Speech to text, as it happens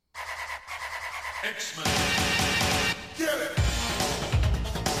X-Men. Get it!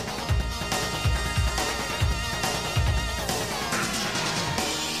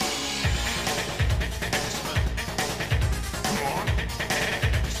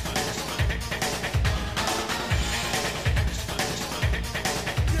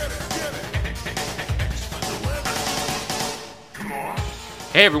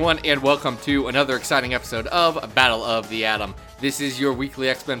 Hey everyone, and welcome to another exciting episode of Battle of the Atom. This is your weekly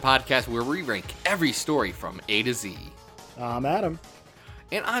X-Men podcast where we rank every story from A to Z. I'm Adam.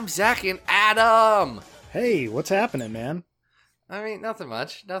 And I'm Zach and Adam! Hey, what's happening, man? I mean, nothing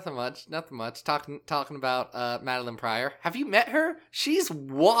much. Talking about Madeline Pryor. Have you met her? She's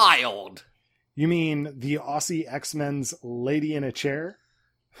wild! You mean the Aussie X-Men's lady in a chair?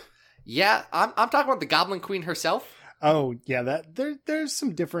 Yeah, I'm talking about the Goblin Queen herself. Oh, yeah, there's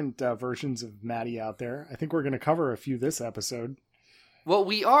some different versions of Maddie out there. I think we're going to cover a few this episode. Well,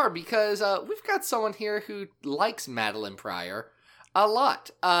 we are, because we've got someone here who likes Madeline Pryor a lot.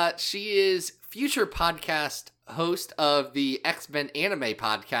 She is future podcast host of the X-Men anime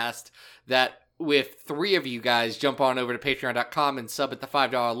podcast that, with three of you guys jump on over to patreon.com and sub at the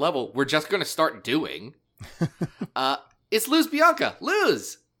 $5 level, we're just going to start doing. It's Luz Bianca.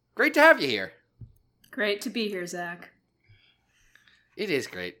 Luz, great to have you here. Great to be here, Zach. It is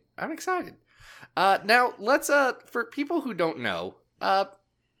great. I'm excited. Now, let's, for people who don't know,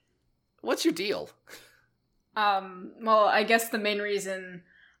 what's your deal? Well, I guess the main reason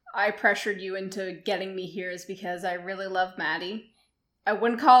I pressured you into getting me here is because I really love Maddie. I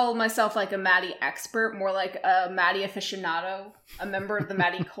wouldn't call myself like a Maddie expert, more like a Maddie aficionado, a member of the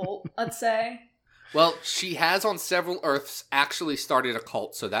Maddie cult, let's say. Well, she has on several Earths actually started a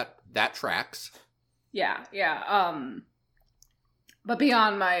cult, so that tracks. Yeah. But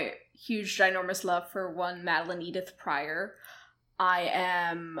beyond my huge, ginormous love for one Madeline Edith Pryor, I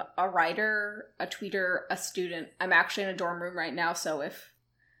am a writer, a tweeter, a student. I'm actually in a dorm room right now, so if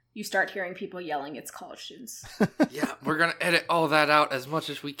you start hearing people yelling, it's college students. Yeah, we're going to edit all that out as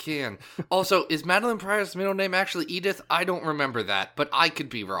much as we can. Also, is Madeline Pryor's middle name actually Edith? I don't remember that, but I could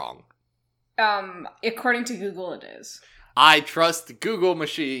be wrong. According to Google, it is. I trust the Google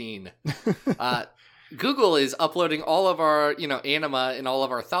machine. Google is uploading all of our, anima and all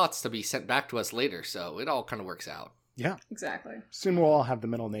of our thoughts to be sent back to us later, so it all kind of works out. Yeah. Exactly. Soon we'll all have the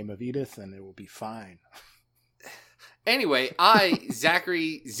middle name of Edith, and it will be fine. Anyway,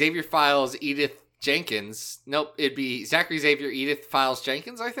 Zachary Xavier Files Edith Jenkins. Nope, it'd be Zachary Xavier Edith Files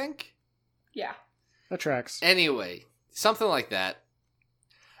Jenkins, I think? Yeah. That tracks. Anyway, something like that.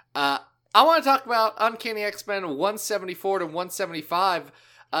 I want to talk about Uncanny X-Men 174 to 175.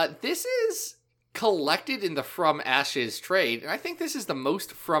 This is collected in the From Ashes trade, and I think this is the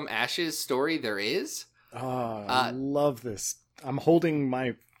most From Ashes story there is. Oh, I love this. I'm holding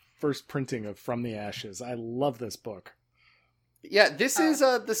my first printing of From the Ashes. I love this book. Yeah, this is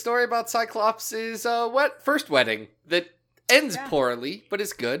the story about Cyclops' first wedding that ends poorly, but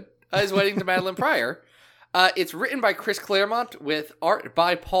is good. His wedding to Madeline Pryor. It's written by Chris Claremont with art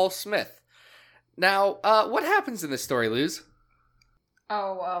by Paul Smith. Now, what happens in this story, Luz?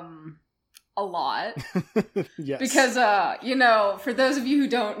 A lot. Yes. Because, for those of you who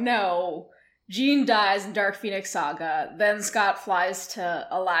don't know, Jean dies in Dark Phoenix Saga, then Scott flies to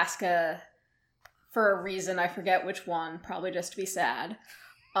Alaska for a reason, I forget which one, probably just to be sad.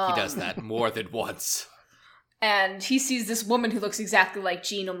 He does that more than once. And he sees this woman who looks exactly like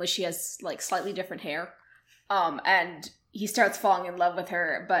Jean, only she has, slightly different hair. And he starts falling in love with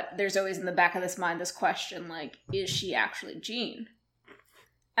her, but there's always in the back of his mind this question, is she actually Jean?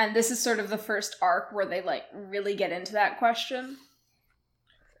 And this is sort of the first arc where they, really get into that question.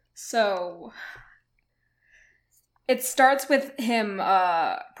 So, it starts with him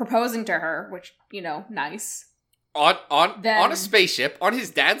proposing to her, which, nice. On a spaceship, on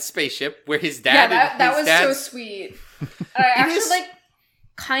his dad's spaceship, where his dad that was so sweet. I actually,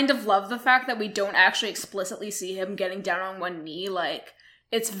 kind of love the fact that we don't actually explicitly see him getting down on one knee.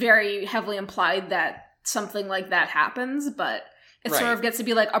 It's very heavily implied that something like that happens, but it sort of gets to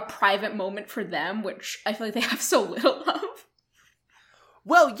be a private moment for them, which I feel like they have so little of.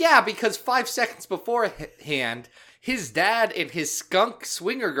 Well, yeah, because 5 seconds beforehand, his dad and his skunk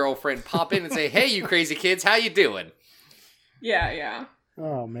swinger girlfriend pop in and say, "Hey, you crazy kids, how you doing?" Yeah.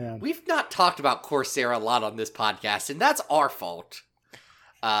 Oh, man. We've not talked about Corsair a lot on this podcast, and that's our fault.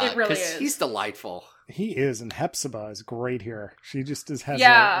 It really is. He's delightful. He is, and Hepzibah is great here. She just has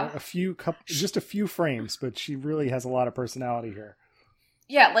a few frames, but she really has a lot of personality here.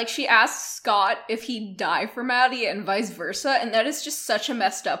 Yeah, she asks Scott if he'd die for Maddie and vice versa, and that is just such a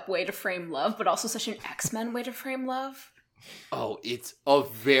messed up way to frame love, but also such an X-Men way to frame love. Oh, it's a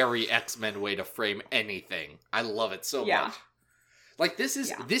very X-Men way to frame anything. I love it so much. Like, this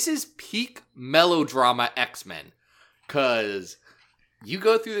is peak melodrama X-Men. Because you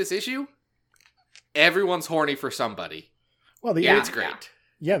go through this issue, everyone's horny for somebody. Well, it's great.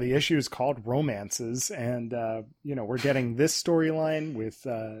 Yeah, the issue is called Romances, and we're getting this storyline with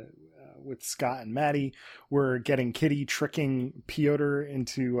Scott and Maddie. We're getting Kitty tricking Piotr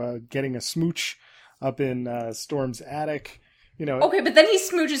into getting a smooch up in Storm's attic. Okay, but then he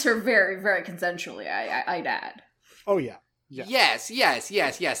smooches her very, very consensually. I'd add. Oh yeah. Yeah. Yes.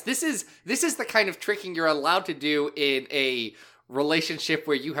 This is the kind of tricking you're allowed to do in a relationship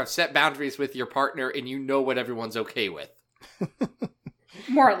where you have set boundaries with your partner and you know what everyone's okay with.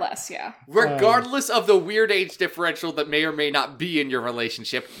 More or less, yeah. Regardless of the weird age differential that may or may not be in your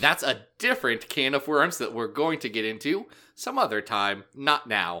relationship, that's a different can of worms that we're going to get into some other time, not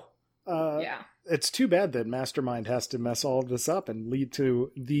now. Yeah. It's too bad that Mastermind has to mess all of this up and lead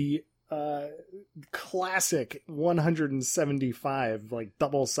to the classic 175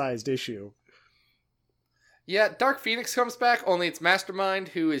 double-sized issue. Yeah, Dark Phoenix comes back, only it's Mastermind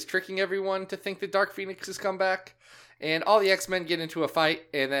who is tricking everyone to think that Dark Phoenix has come back. And all the X-Men get into a fight,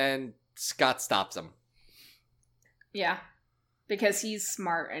 and then Scott stops them. Yeah, because he's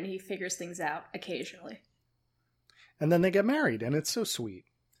smart and he figures things out occasionally. And then they get married, and it's so sweet.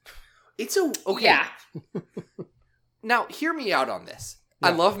 Okay. Yeah. Now, hear me out on this. Yeah.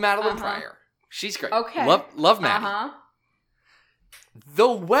 I love Madeline Pryor. She's great. Okay. Love Maddie. The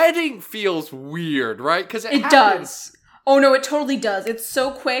wedding feels weird, right? Because it does. Oh no, it totally does. It's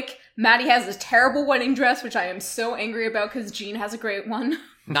so quick. Maddie has a terrible wedding dress, which I am so angry about because Jean has a great one.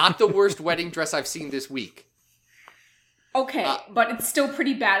 Not the worst wedding dress I've seen this week. Okay, but it's still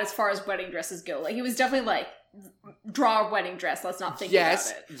pretty bad as far as wedding dresses go. Like, it was definitely draw a wedding dress. Let's not think about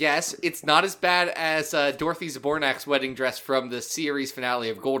it. Yes, it's not as bad as Dorothy Zbornak's wedding dress from the series finale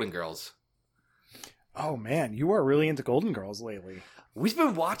of Golden Girls. Oh man, you are really into Golden Girls lately. We've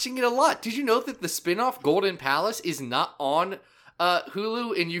been watching it a lot. Did you know that the spin-off Golden Palace is not on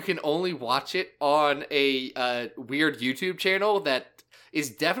Hulu, and you can only watch it on a weird YouTube channel that is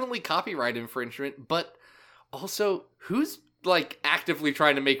definitely copyright infringement, but also, who's actively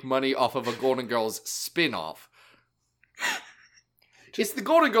trying to make money off of a Golden Girls spin-off? It's the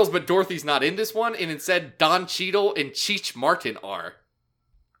Golden Girls, but Dorothy's not in this one, and instead Don Cheadle and Cheech Martin are.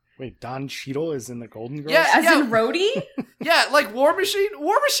 Wait, Don Cheadle is in the Golden Girls? Yeah, as in Rhodey? Yeah, like War Machine.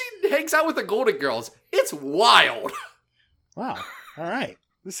 War Machine hangs out with the Golden Girls. It's wild. Wow. All right.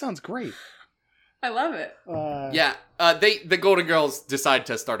 This sounds great. I love it. The Golden Girls decide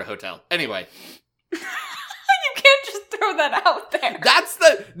to start a hotel. Anyway. You can't just throw that out there. That's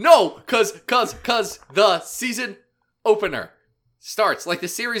cause the season opener starts. Like the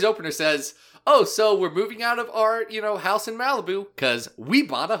series opener says, oh, so we're moving out of our, house in Malibu because we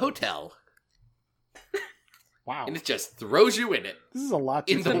bought a hotel. Wow. And it just throws you in it. This is a lot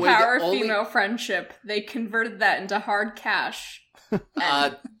to In the power of female friendship, they converted that into hard cash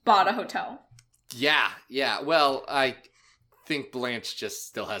and bought a hotel. Yeah. Well, I think Blanche just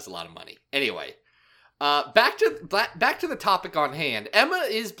still has a lot of money. Anyway, back to the topic on hand. Emma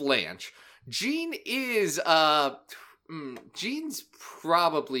is Blanche. Jean is, Jean's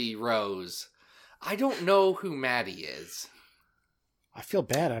probably Rose. I don't know who Maddie is. I feel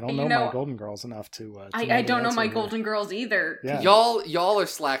bad. I don't know my Golden Girls enough to I don't know my Golden Girls either. Yeah. Y'all are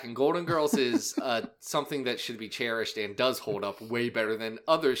slacking. Golden Girls is something that should be cherished and does hold up way better than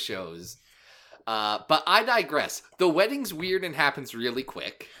other shows. But I digress. The wedding's weird and happens really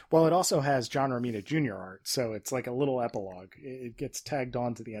quick. Well, it also has John Romita Jr. art, so it's like a little epilogue. It gets tagged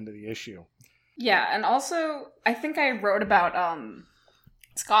on to the end of the issue. Yeah, and also, I think I wrote about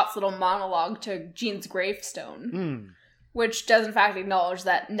Scott's little monologue to Jean's gravestone, which does in fact acknowledge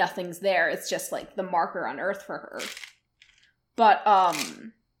that nothing's there. It's just the marker on Earth for her. But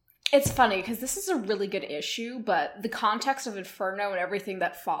it's funny because this is a really good issue, but the context of Inferno and everything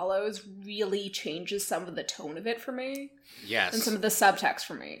that follows really changes some of the tone of it for me. Yes. And some of the subtext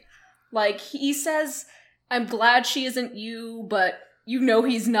for me. He says, I'm glad she isn't you, but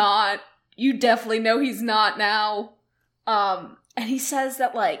he's not. You definitely know he's not now. And he says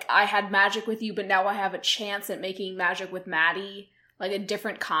that, I had magic with you, but now I have a chance at making magic with Maddie, a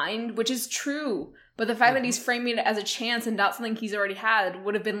different kind, which is true. But the fact that he's framing it as a chance and not something he's already had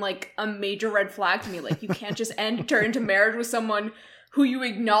would have been, a major red flag to me. You can't just enter into marriage with someone who you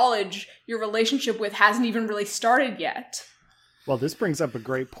acknowledge your relationship with hasn't even really started yet. Well, this brings up a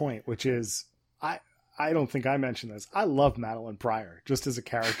great point, which is, I don't think I mentioned this. I love Madeline Pryor, just as a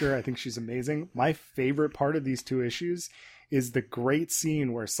character. I think she's amazing. My favorite part of these two issues is the great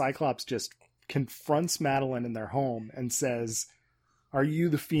scene where Cyclops just confronts Madeline in their home and says, "Are you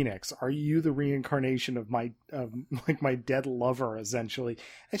the Phoenix? Are you the reincarnation of my dead lover?" Essentially,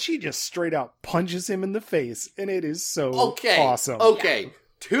 and she just straight out punches him in the face, and it is so awesome. Okay,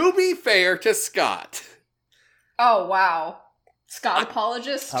 to be fair to Scott. Oh wow, Scott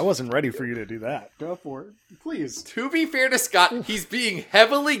apologist. I wasn't ready for you to do that. Go for it, please. To be fair to Scott, he's being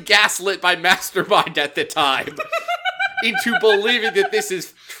heavily gaslit by Mastermind at the time into believing that this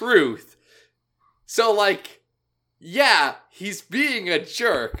is truth. So, like, yeah, he's being a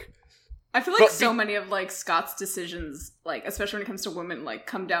jerk. I feel like so many of, like, Scott's decisions, like, especially when it comes to women, like,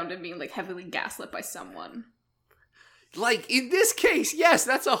 come down to being, like, heavily gaslit by someone. Like, in this case, yes,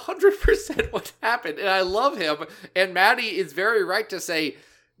 that's 100% what happened, and I love him, and Maddie is very right to say,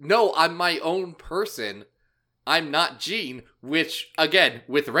 no, I'm my own person, I'm not Jean, which, again,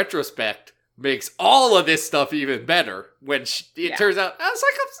 with retrospect, makes all of this stuff even better, when it turns out, I was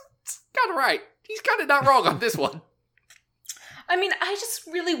like, I'm kind of right, he's kind of not wrong on this one. I mean, I just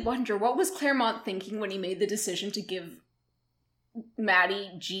really wonder, what was Claremont thinking when he made the decision to give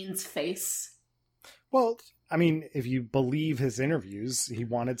Maddie Jean's face? Well, I mean, if you believe his interviews, he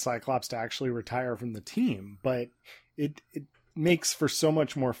wanted Cyclops to actually retire from the team, but it makes for so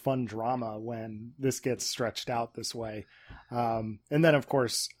much more fun drama when this gets stretched out this way. And then, of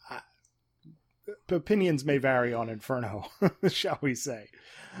course, opinions may vary on Inferno, shall we say.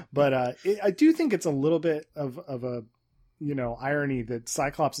 But I do think it's a little bit of a irony that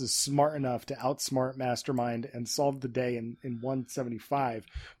Cyclops is smart enough to outsmart Mastermind and solve the day in 175.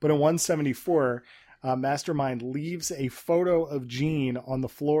 But in 174, Mastermind leaves a photo of Jean on the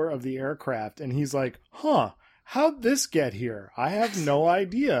floor of the aircraft, and he's like, how'd this get here? I have no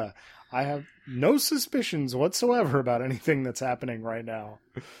idea. I have no suspicions whatsoever about anything that's happening right now.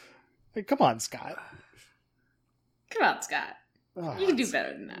 Like, come on, Scott. Come on, Scott. Oh, you can do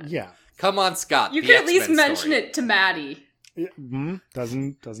better than that. Yeah. Come on, Scott. You can at least mention it to Maddie.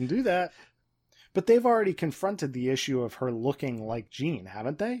 Doesn't do that. But they've already confronted the issue of her looking like Jean,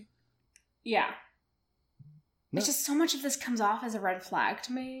 haven't they? Yeah. No. It's just so much of this comes off as a red flag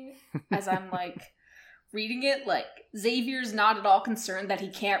to me as I'm like reading it. Like, Xavier's not at all concerned that he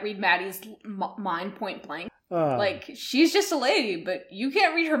can't read Maddie's mind point blank. Like, she's just a lady, but you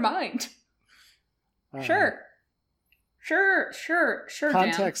can't read her mind. Sure,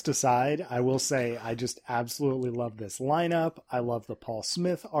 Context aside, I will say I just absolutely love this lineup. I love the Paul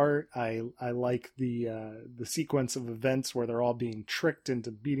Smith art. I like the sequence of events where they're all being tricked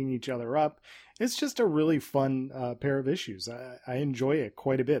into beating each other up. It's just a really fun pair of issues. I enjoy it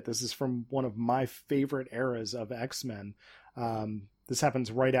quite a bit. This is from one of my favorite eras of X-Men. This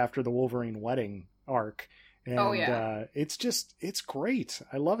happens right after the Wolverine wedding arc. And it's great.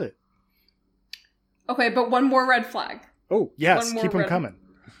 I love it. Okay, but one more red flag. Oh, yes, keep them coming.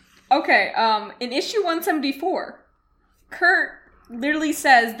 Okay, in issue 174, Kurt literally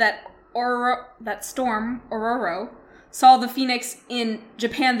says that Storm, Ororo, saw the Phoenix in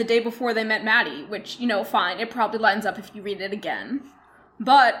Japan the day before they met Maddie, which, fine, it probably lines up if you read it again.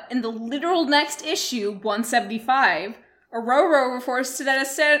 But in the literal next issue, 175, Ororo refers to that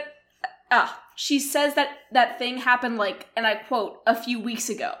as she says that thing happened, like, and I quote, a few weeks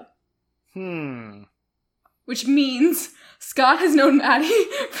ago. Which means Scott has known Maddie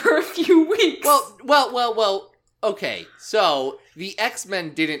for a few weeks. Well, okay. So, the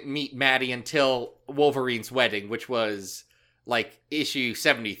X-Men didn't meet Maddie until Wolverine's wedding, which was, like, issue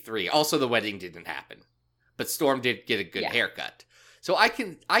 73. Also, the wedding didn't happen. But Storm did get a good haircut. So, I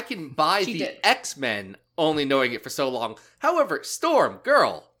can buy X-Men only knowing it for so long. However, Storm,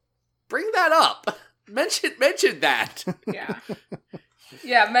 girl, bring that up. Mention that. Yeah.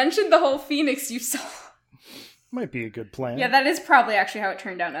 Yeah, mention the whole Phoenix you saw. Might be a good plan. Yeah, that is probably actually how it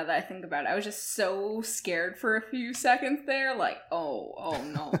turned out now that I think about it. I was just so scared for a few seconds there. Like, oh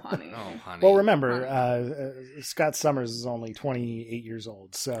no, honey. Oh, honey. Well, remember, Scott Summers is only 28 years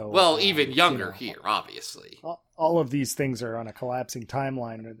old, so... Well, even younger here, obviously. All of these things are on a collapsing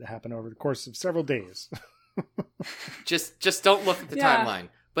timeline that happen over the course of several days. Just don't look at the timeline.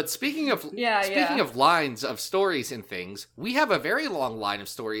 But speaking of lines of stories and things, we have a very long line of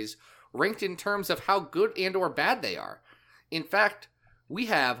stories ranked in terms of how good and or bad they are. In fact, we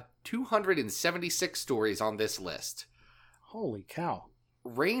have 276 stories on this list. Holy cow.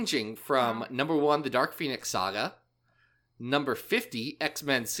 Ranging from number 1, The Dark Phoenix Saga, number 50,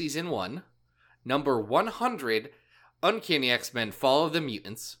 X-Men Season 1, number 100, Uncanny X-Men Fall of the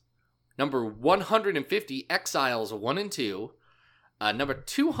Mutants, number 150, Exiles 1 and 2, number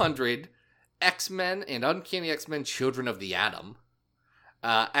 200, X-Men and Uncanny X-Men Children of the Atom.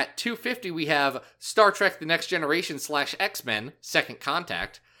 At 250, we have Star Trek The Next Generation / X-Men Second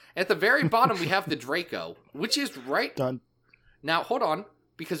Contact. At the very bottom, we have the Draco, which is right... Done. Now, hold on,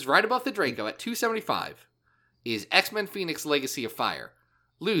 because right above the Draco at 275 is X-Men Phoenix Legacy of Fire.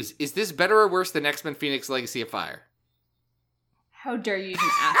 Luz, is this better or worse than X-Men Phoenix Legacy of Fire? How dare you even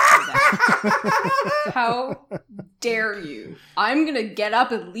ask me that? How dare you? I'm gonna get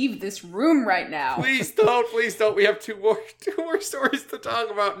up and leave this room right now. Please don't. We have two more stories to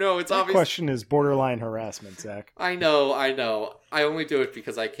talk about. No, it's The obvious. question is borderline harassment, Zach. I know. I only do it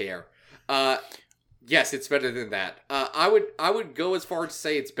because I care. Yes, it's better than that. I would go as far as to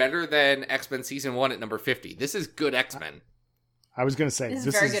say it's better than X-Men Season 1 at number 50. This is good X-Men. I was going to say This is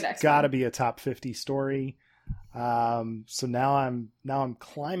this very has good X-Men. got to be a top 50 story. So now I'm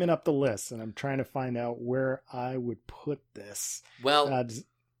climbing up the list and I'm trying to find out where I would put this. Well, Does-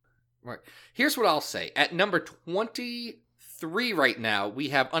 right. Here's what I'll say. At number 23 right now, we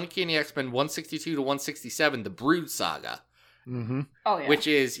have Uncanny X-Men 162 to 167, the Brood Saga, Mhm. Oh yeah. which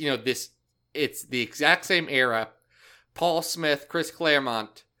is, it's the exact same era. Paul Smith, Chris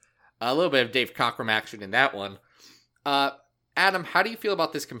Claremont, a little bit of Dave Cockrum action in that one. Adam, how do you feel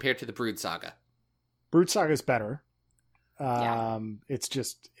about this compared to the Brood Saga? Brood Saga is better. Yeah.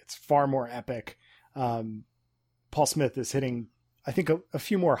 It's far more epic. Paul Smith is hitting, I think, a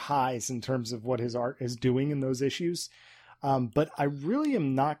few more highs in terms of what his art is doing in those issues. But I really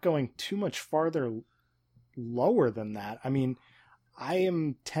am not going too much farther lower than that. I mean, I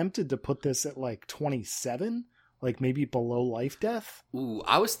am tempted to put this at like 27, like maybe below Life Death. Ooh,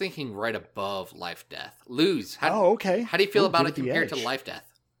 I was thinking right above Life Death. Luz, Okay. how do you feel Ooh, about give it the compared to edge. Life Death?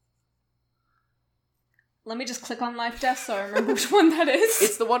 Let me just click on Life Death so I remember which one that is.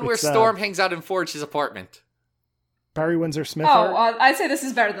 It's the one where It's, Storm hangs out in Forge's apartment. Barry Windsor Smith Oh, art? I'd say this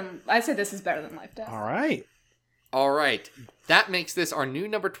is better than Life Death. All right. All right. That makes this our new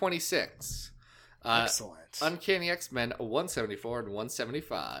number 26. Excellent. Uncanny X-Men 174 and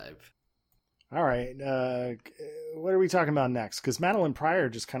 175. All right. What are we talking about next? Because Madeline Pryor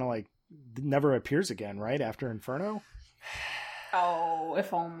just kind of like never appears again, right? After Inferno? Oh,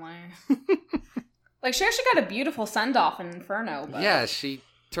 if only. Like, she actually got a beautiful send-off in Inferno. But... Yeah, she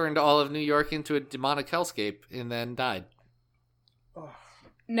turned all of New York into a demonic hellscape and then died.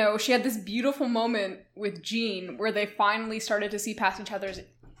 No, she had this beautiful moment with Jean where they finally started to see past each other's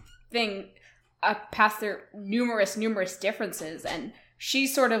past their numerous differences, and she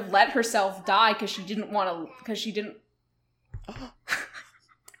sort of let herself die because she didn't.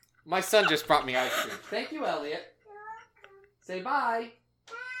 My son just brought me ice cream. Thank you, Elliot. Say bye.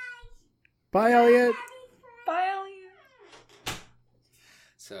 Bye, Elliot. Bye, Elliot.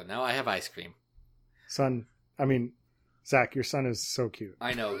 So now I have ice cream. Zach, your son is so cute.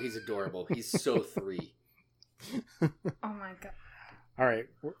 I know, he's adorable. He's so 3. Oh my god. All right.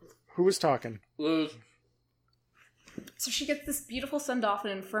 Who was talking? Luz. So she gets this beautiful send-off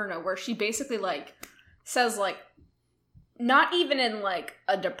in Inferno where she basically, like, says, like, not even in, like,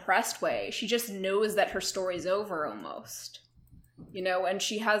 a depressed way. She just knows that her story's over, almost. You know? And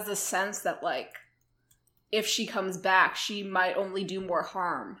she has this sense that, like, if she comes back, she might only do more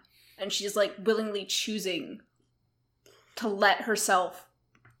harm. And she's, like, willingly choosing to let herself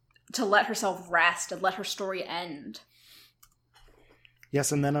rest and let her story end.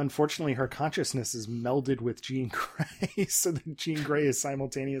 Yes, and then unfortunately her consciousness is melded with Jean Grey, so that Jean Grey is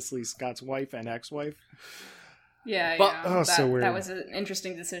simultaneously Scott's wife and ex-wife. Yeah, But- yeah. Oh, so weird. That was an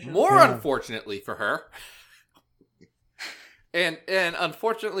interesting decision. More Yeah. unfortunately for her. And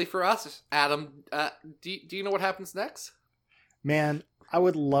unfortunately for us, Adam, do you know what happens next? Man, I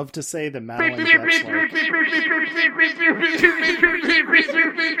would love to say that Madeline Drexler...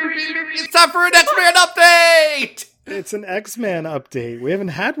 It's time for an X-Men update! It's an X-Men update. We haven't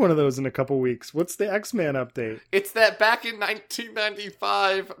had one of those in a couple weeks. What's the X-Men update? It's that back in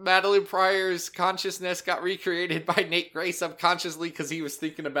 1995, Madeline Pryor's consciousness got recreated by Nate Gray subconsciously because he was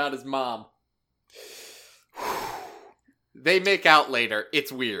thinking about his mom. They make out later.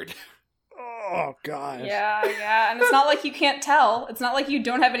 It's weird. Oh, God. Yeah, and it's not like you can't tell. It's not like you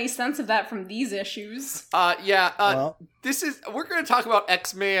don't have any sense of that from these issues. Well, We're going to talk about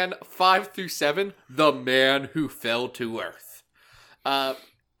X-Men 5 through 7, The Man Who Fell to Earth.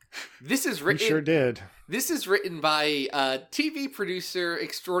 This is we written. sure did. This is written by TV producer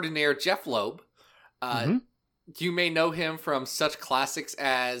extraordinaire Jeff Loeb. Mhm. You may know him from such classics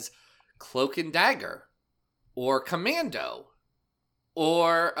as Cloak and Dagger, or Commando,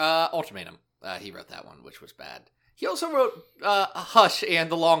 or Ultimatum. He wrote that one, which was bad. He also wrote Hush and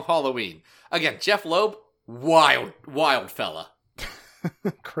The Long Halloween. Again, Jeff Loeb, wild fella.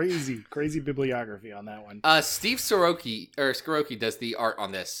 Crazy bibliography on that one. Steve Skorocki does the art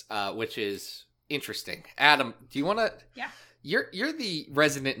on this, which is interesting. Adam, do you want to? Yeah. You're the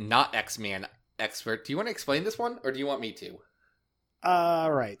resident not X-Man expert. Do you want to explain this one, or do you want me to?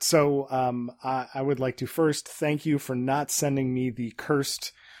 All right. So I would like to first thank you for not sending me the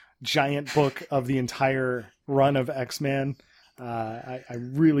cursed giant book of the entire run of X-Men. I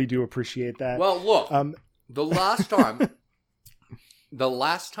really do appreciate that. Well, look, the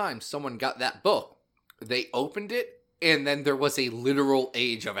last time someone got that book, they opened it, and then there was a literal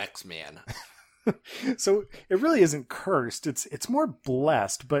Age of X-Man. So it really isn't cursed. It's more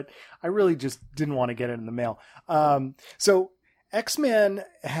blessed, but I really just didn't want to get it in the mail. So X-Man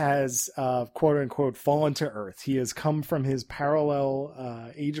has, quote unquote, fallen to Earth. He has come from his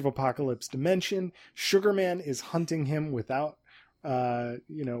parallel Age of Apocalypse dimension. Sugarman is hunting him without,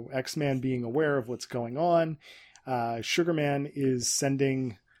 X-Man being aware of what's going on. Sugarman is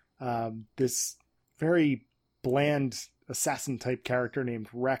sending this very bland assassin type character named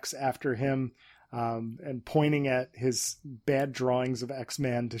Rex after him, and pointing at his bad drawings of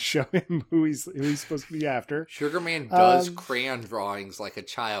X-Man to show him who he's supposed to be after. Sugarman does crayon drawings like a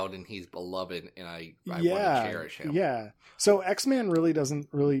child, and he's beloved, and I want to cherish him. Yeah. So X-Man really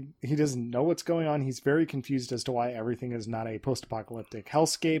doesn't know what's going on. He's very confused as to why everything is not a post-apocalyptic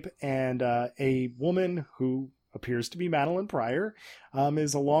hellscape, and a woman who appears to be Madeline Pryor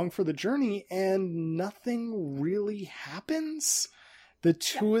is along for the journey, and nothing really happens. The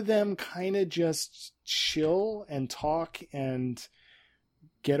two of them kind of just chill and talk and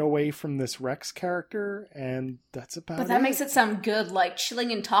get away from this Rex character, and that's about it. But that makes it sound good, like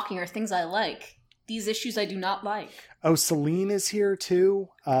chilling and talking are things I like. These issues I do not like. Oh, Celine is here too?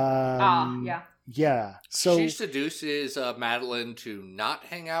 Yeah. Yeah. So she seduces Madeline to not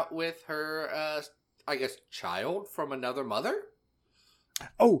hang out with her, child from another mother?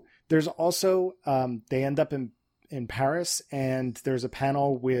 Oh, there's also, they end up in Paris, and there's a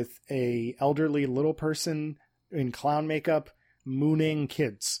panel with a elderly little person in clown makeup mooning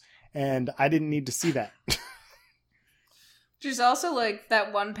kids, and I didn't need to see that. There's also like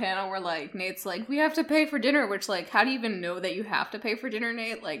that one panel where like Nate's like, we have to pay for dinner, which like, how do you even know that you have to pay for dinner,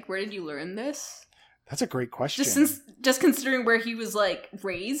 Nate? Like, where did you learn this? That's a great question. Just considering where he was like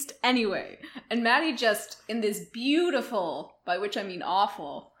raised anyway. And Maddie just in this beautiful, by which I mean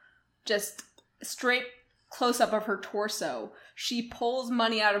awful, just straight close up of her torso, she pulls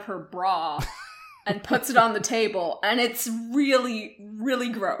money out of her bra and puts it on the table, and it's really, really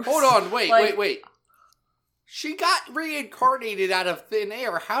gross. Hold on, wait. She got reincarnated out of thin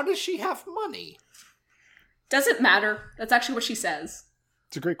air. How does she have money? Doesn't matter. That's actually what she says.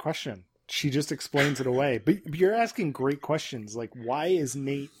 It's a great question. She just explains it away. But you're asking great questions. Like, why is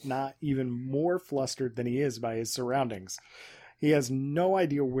Nate not even more flustered than he is by his surroundings? He has no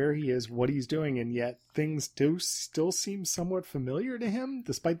idea where he is, what he's doing, and yet things do still seem somewhat familiar to him,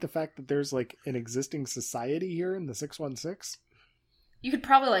 despite the fact that there's like an existing society here in the 616. You could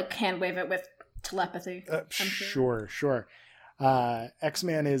probably like hand wave it with telepathy. Sure.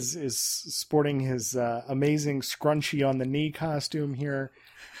 X-Man is sporting his amazing scrunchy on the knee costume here.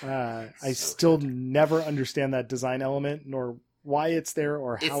 I still never understand that design element, nor why it's there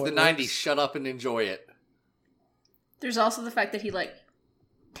or how it's the 90s. Shut up and enjoy it. There's also the fact that he like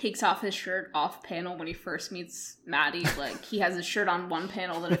takes off his shirt off panel when he first meets Maddie. Like he has his shirt on one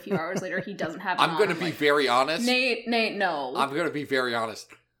panel, then a few hours later he doesn't have it I'm going to be very honest. Nate, no. I'm going to be very honest.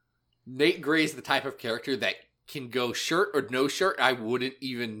 Nate Gray's the type of character that can go shirt or no shirt, I wouldn't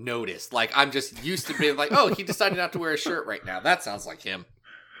even notice. Like, I'm just used to being like, oh, he decided not to wear a shirt right now. That sounds like him.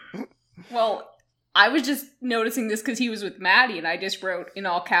 Well, I was just noticing this because he was with Maddie, and I just wrote in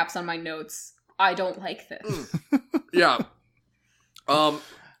all caps on my notes, I don't like this. Yeah.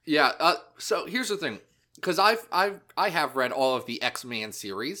 So here's the thing. Because I have read all of the X-Men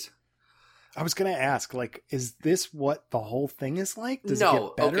series. I was going to ask, like, is this what the whole thing is like? Does it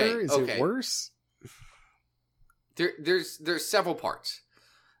get better? Is it worse? There's several parts.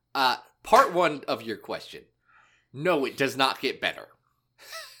 Part one of your question. No, it does not get better.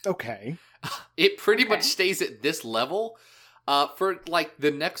 Okay. It pretty much stays at this level. For like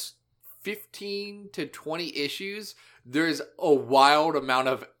the next 15 to 20 issues, there's a wild amount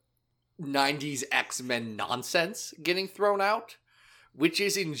of 90s X-Men nonsense getting thrown out, which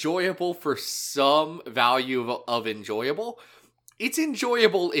is enjoyable for some value of enjoyable. It's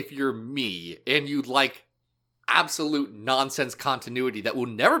enjoyable if you're me and you like absolute nonsense continuity that will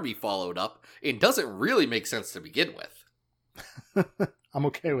never be followed up and doesn't really make sense to begin with. I'm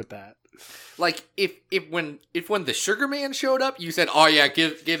okay with that. Like if when the Sugar Man showed up, you said, "Oh yeah,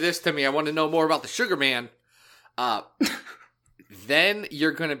 give this to me. I want to know more about the Sugar Man." Then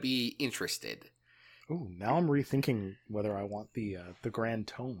you're gonna be interested. Ooh, now I'm rethinking whether I want the Grand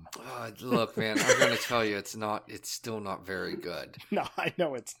Tome. Look, man, I'm going to tell you, it's still not very good. No, I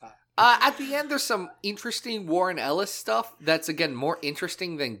know it's not. At the end, there's some interesting Warren Ellis stuff that's, again, more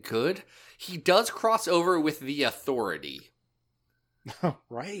interesting than good. He does cross over with the Authority.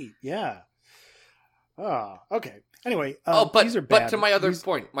 Right, yeah. Oh, okay. Anyway, but these are bad. But to my other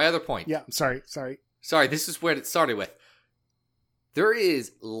point. Yeah, sorry. Sorry, this is what it started with. There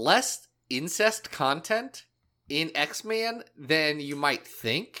is less incest content in X-Men than you might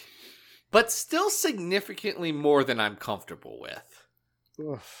think, but still significantly more than I'm comfortable with.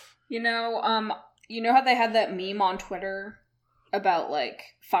 Oof. You know how they had that meme on Twitter about, like,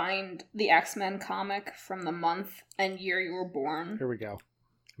 find the X-Men comic from the month and year you were born? Here we go.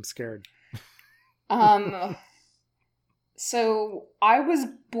 I'm scared. So I was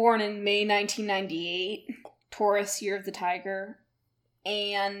born in May 1998, Taurus, Year of the Tiger,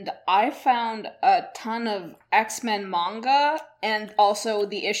 and I found a ton of X-Men manga, and also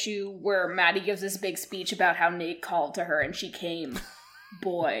the issue where Maddie gives this big speech about how Nate called to her and she came.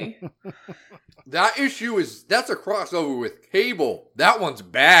 Boy. That issue that's a crossover with Cable. That one's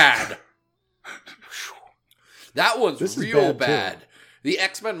bad. That one's This is real bad, bad. too. The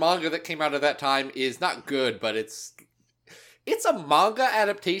X-Men manga that came out of that time is not good, but it's a manga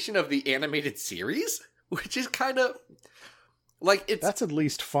adaptation of the animated series, which is kind of like That's at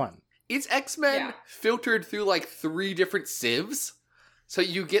least fun. It's X-Men filtered through like 3 different sieves, so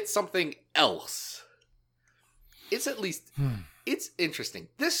you get something else. It's at least it's interesting.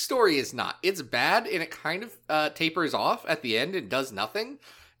 This story is not. It's bad, and it kind of tapers off at the end and does nothing.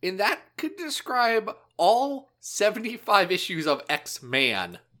 And that could describe all 75 issues of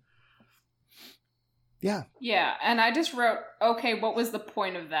X-Man. Yeah. Yeah, and I just wrote, okay, what was the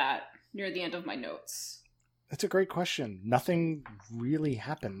point of that near the end of my notes? That's a great question. Nothing really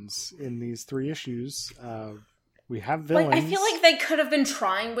happens in these 3 issues. We have villains. Like, I feel like they could have been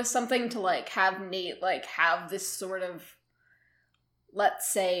trying with something to, like, have Nate, like, have this sort of,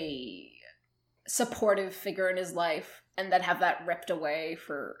 let's say, supportive figure in his life, and then have that ripped away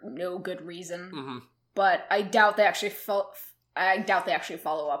for no good reason. Mm-hmm. But I doubt they actually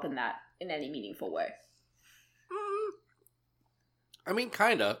follow up in that in any meaningful way. I mean,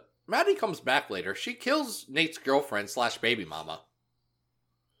 kinda. Maddie comes back later. She kills Nate's girlfriend / baby mama.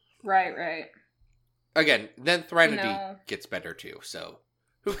 Right. Again, then Threnody No. gets better too, so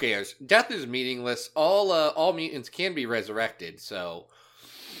who cares? Death is meaningless. All mutants can be resurrected, so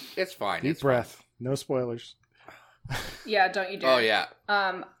it's fine. Deep it's breath. Fine. No spoilers. Yeah, don't you dare. Oh, yeah.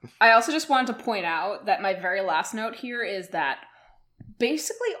 I also just wanted to point out that my very last note here is that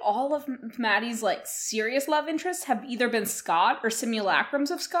basically all of Maddie's, like, serious love interests have either been Scott or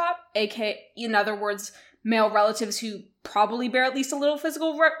simulacrums of Scott, aka, in other words, male relatives who probably bear at least a little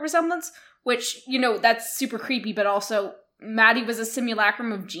physical resemblance, which, you know, that's super creepy, but also Maddie was a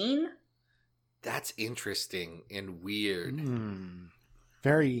simulacrum of Jean. That's interesting and weird.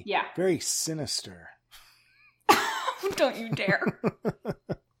 Very, Yeah. very sinister. Don't you dare.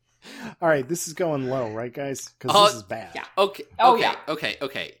 All right, this is going low, right, guys? Because this is bad. Yeah. Okay. Oh, okay. yeah.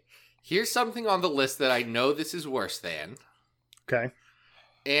 Okay. Here's something on the list that I know this is worse than. Okay.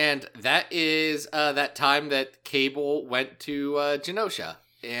 And that is that time that Cable went to Genosha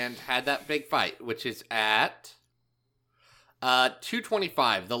and had that big fight, which is at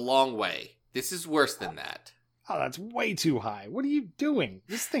 225, The Long Way. This is worse than that. Oh, that's way too high. What are you doing?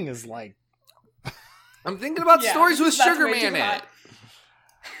 This thing is like... I'm thinking about Yeah, stories with that's Sugar way Man too in high. it.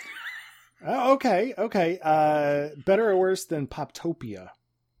 Oh, okay. Better or worse than Poptopia?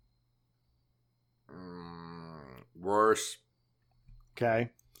 Worse. Okay.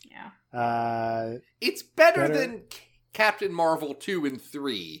 Yeah. It's better Better. than Captain Marvel 2 and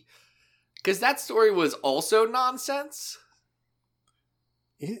 3. Because that story was also nonsense.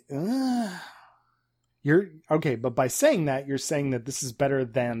 You're okay, but by saying that, you're saying that this is better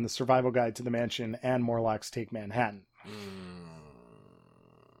than the Survival Guide to the Mansion and Morlocks Take Manhattan.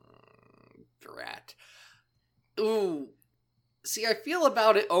 Drat. Ooh. See, I feel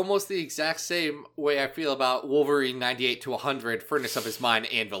about it almost the exact same way I feel about Wolverine 98 to 100, Furnace of His Mind,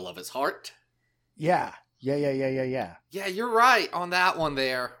 Anvil of His Heart. Yeah. Yeah, you're right on that one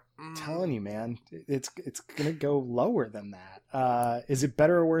there. Telling you, man, it's gonna go lower than that. Is it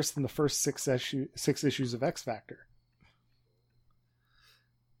better or worse than the first six issues of X Factor?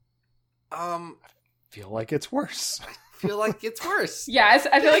 Feel like it's worse. Feel like it's worse. Yeah,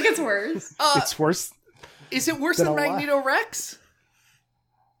 I feel like it's worse. It's worse. Is it worse than than a lot. Magneto Rex?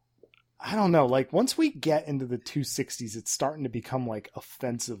 I don't know. Like, once we get into the 260s, it's starting to become, like,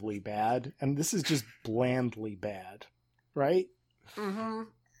 offensively bad. And this is just blandly bad. Right? Mm-hmm.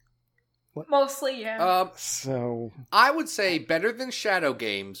 Mostly, yeah. So I would say better than Shadow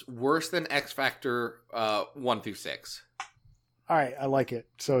Games, worse than X Factor 1 through 6. all right, I like it.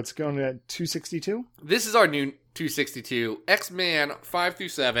 So it's going to 262. This is our new 262. X-Man 5 through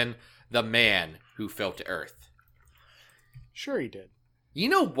 7, The Man Who Fell to Earth. Sure, he did. You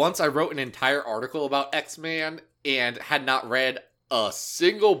know, once I wrote an entire article about X-Man and had not read a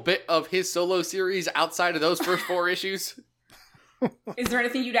single bit of his solo series outside of those first 4 issues. Is there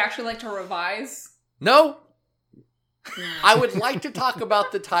anything you'd actually like to revise? No. I would like to talk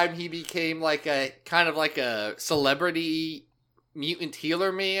about the time he became like a kind of like a celebrity mutant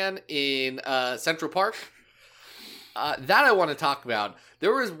healer man in Central Park. That I want to talk about.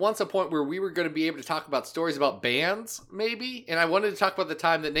 There was once a point where we were going to be able to talk about stories about bands, maybe, and I wanted to talk about the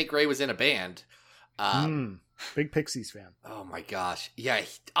time that Nate Gray was in a band. Big Pixies fan. Oh my gosh. Yeah,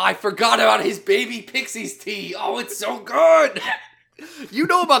 I forgot about his Baby Pixies tee. Oh, it's so good. You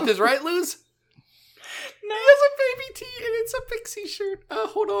know about this, right, Luz? No. He has a baby tee and it's a Pixie shirt.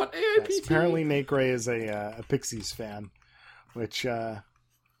 Hold on. Yes, apparently Nate Gray is a Pixies fan, which, I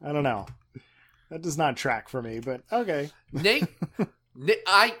don't know. That does not track for me, but okay. Nate,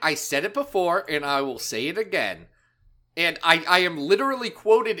 I said it before and I will say it again. And I am literally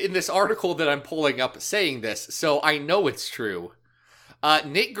quoted in this article that I'm pulling up saying this, so I know it's true.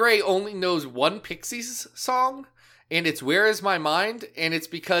 Nate Gray only knows one Pixies song, and it's Where Is My Mind, and it's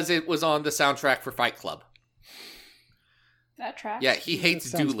because it was on the soundtrack for Fight Club. That tracks. Yeah, he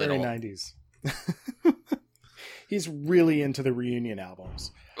hates That sounds Doolittle. very 90s. He's really into the reunion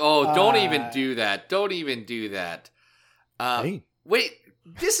albums. Oh, don't even do that. Don't even do that. Hey. Wait,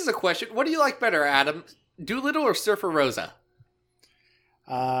 this is a question. What do you like better, Adam? Doolittle or Surfer Rosa?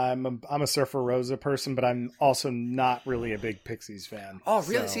 I'm a Surfer Rosa person, but I'm also not really a big Pixies fan. Oh,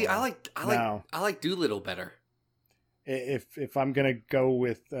 really? So, See, I like Doolittle better. If I'm gonna go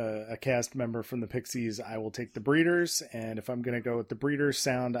with a cast member from the Pixies, I will take the Breeders, and if I'm gonna go with the Breeders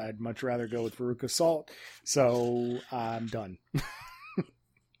sound, I'd much rather go with Veruca Salt. So I'm done.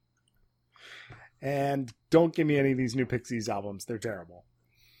 And don't give me any of these new Pixies albums; they're terrible.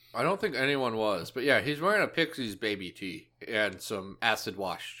 I don't think anyone was, but yeah, he's wearing a Pixies baby tee and some acid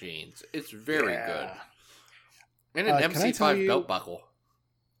wash jeans. It's very good, and an MC5 belt buckle.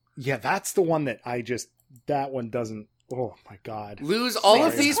 Yeah, that's the one that that one doesn't. Oh my god! Lose all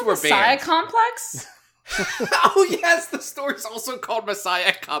of these were Messiah banned. Complex? Oh yes, the store's also called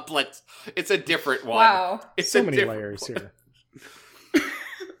Messiah Complex. It's a different one. Wow. It's so many layers here.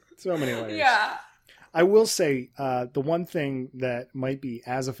 So many layers. Yeah. I will say the one thing that might be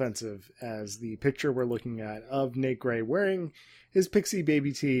as offensive as the picture we're looking at of Nate Gray wearing his Pixie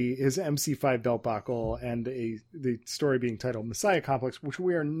baby tee, his MC5 belt buckle, and the story being titled Messiah Complex, which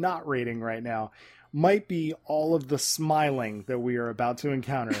we are not rating right now, might be all of the smiling that we are about to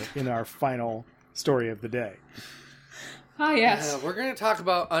encounter in our final story of the day. Ah, yes. We're going to talk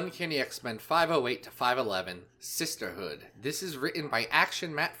about Uncanny X-Men 508 to 511, Sisterhood. This is written by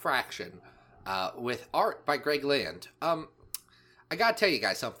Action Matt Fraction, with art by Greg Land. I gotta tell you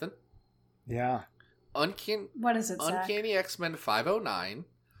guys something. Yeah. What is it, Zach? Uncanny X-Men 509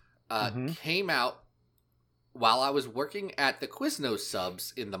 came out while I was working at the Quiznos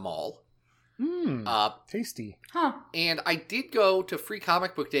subs in the mall. Tasty. Huh. And I did go to Free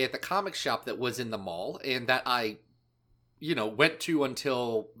Comic Book Day at the comic shop that was in the mall, and that I, went to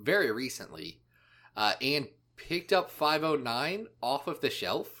until very recently, and picked up 509 off of the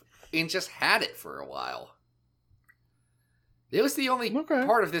shelf and just had it for a while. It was the only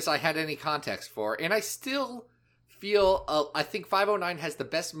part of this I had any context for, and I still feel, I think 509 has the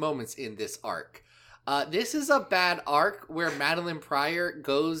best moments in this arc. This is a bad arc where Madeline Pryor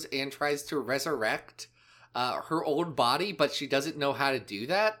goes and tries to resurrect her old body, but she doesn't know how to do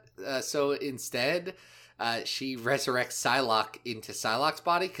that. So instead, she resurrects Psylocke into Psylocke's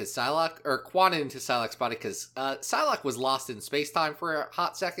body, or Quantum into Psylocke's body, because Psylocke was lost in space-time for a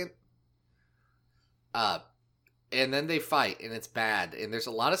hot second. And then they fight, and it's bad. And there's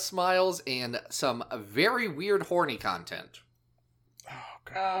a lot of smiles and some very weird horny content.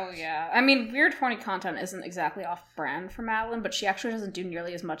 Oh, yeah. I mean, weird horny content isn't exactly off-brand for Madeline, but she actually doesn't do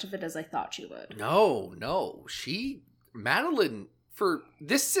nearly as much of it as I thought she would. No. Madeline, for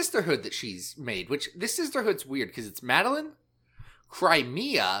this sisterhood that she's made, which this sisterhood's weird, because it's Madeline,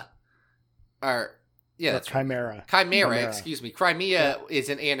 Crimea, that's Chimera. Chimera, excuse me. Crimea is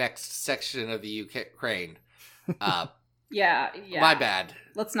an annexed section of the Ukraine. Yeah. My bad.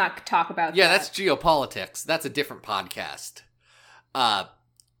 Let's not talk about that. Yeah, that's geopolitics. That's a different podcast.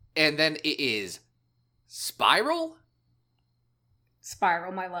 And then it is Spiral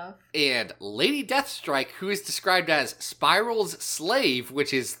Spiral, my love. And Lady Deathstrike, who is described as Spiral's slave,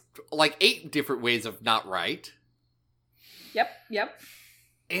 which is like 8 different ways of not right. Yep.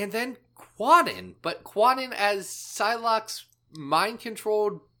 And then Quanin, but Quanin as Psylocke's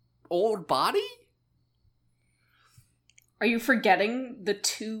mind-controlled old body? Are you forgetting the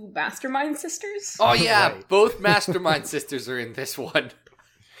 2 Mastermind sisters? Oh yeah, Right. both Mastermind sisters are in this one.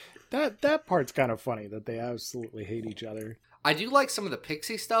 That part's kind of funny that they absolutely hate each other. I do like some of the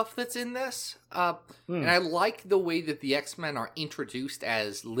Pixie stuff that's in this, and I like the way that the X-Men are introduced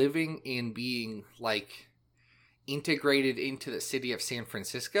as living and being, like, integrated into the city of San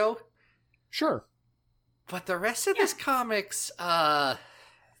Francisco. Sure. But the rest of this comics,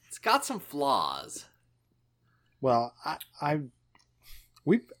 it's got some flaws. Well, I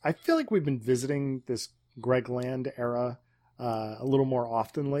feel like we've been visiting this Greg Land era a little more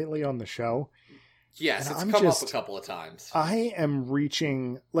often lately on the show. Yes, And it's I'm come just- up a couple of times. I am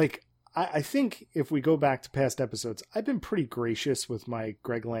reaching, like, I think if we go back to past episodes, I've been pretty gracious with my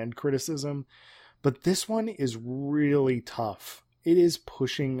Greg Land criticism, but this one is really tough. It is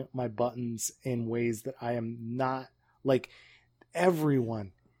pushing my buttons in ways that I am not, like,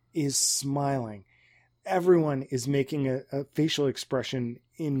 everyone is smiling. Everyone is making a facial expression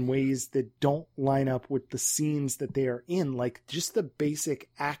in ways that don't line up with the scenes that they are in. Like, just the basic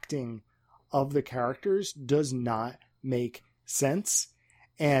acting of the characters does not make sense.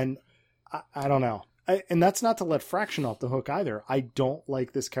 And I don't know. And that's not to let Fraction off the hook either. I don't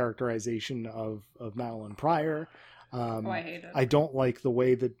like this characterization of Madeline Pryor. I hate it. I don't like the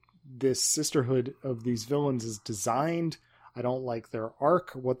way that this sisterhood of these villains is designed. I don't like their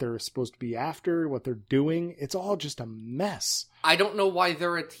arc, what they're supposed to be after, what they're doing. It's all just a mess. I don't know why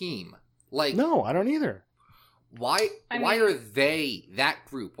they're a team. Like, No, I don't either. why I why mean- are they, that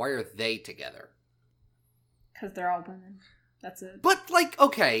group, why are they together? Because they're all women. That's it. But, like,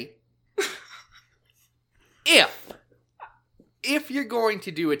 okay. if you're going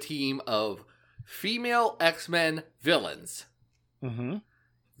to do a team of female X-Men villains, Mm-hmm.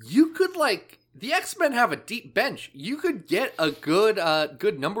 you could, like, the X-Men have a deep bench. You could get a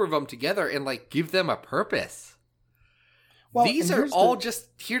good number of them together and, like, give them a purpose. Well, These and are here's all the- just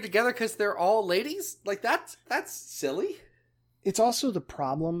here together because they're all ladies? Like, that's silly. It's also the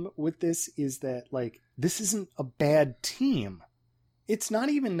problem with this is that, like, this isn't a bad team. It's not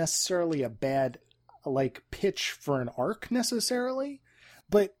even necessarily a bad, like, pitch for an arc necessarily,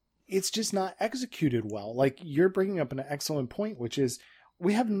 but it's just not executed well. Like, you're bringing up an excellent point, which is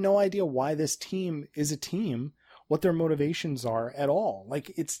we have no idea why this team is a team, what their motivations are at all.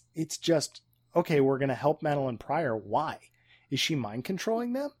 Like, it's just, okay, we're going to help Madeline Pryor. Why? Is she mind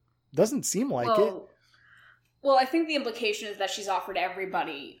controlling them? Doesn't seem like it. Well, I think the implication is that she's offered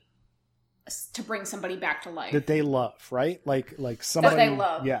everybody to bring somebody back to life. That they love, right? Like somebody they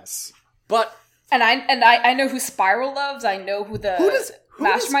love. Yes. But And I know who Spiral loves. I know who the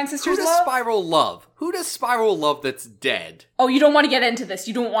Mastermind sisters who does love. Spiral love? Who does Spiral love that's dead? Oh, you don't want to get into this.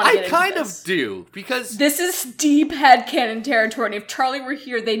 You don't want to get I into kind this. of do, because This is deep headcanon territory, and if Charlie were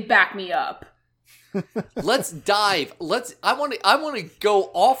here, they'd back me up. let's dive. I want to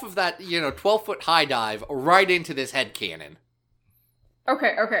go off of that, 12-foot high dive right into this headcanon.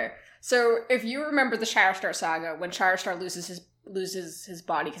 Okay. So, if you remember the Shatterstar saga, when Shatterstar loses his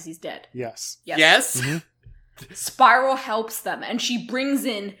body because he's dead. Yes. Yes? Mhm. Spiral helps them, and she brings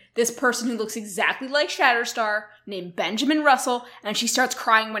in this person who looks exactly like Shatterstar, named Benjamin Russell, and she starts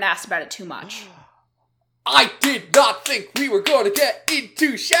crying when asked about it too much. I did not think we were going to get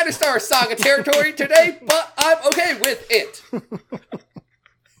into Shatterstar Saga territory today, but I'm okay with it.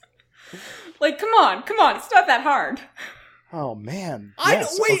 Like, come on, it's not that hard. Oh man. I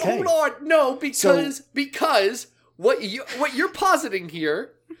Yes, wait, okay. hold on. No, because what you're positing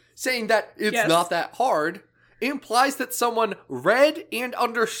here, saying that it's Yes. not that hard, implies that someone read and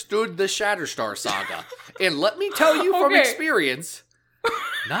understood the Shatterstar Saga. And let me tell you from Okay. experience,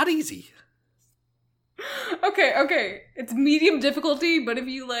 not easy. Okay. It's medium difficulty, but if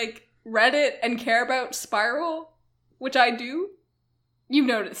you, like, read it and care about Spiral, which I do, you've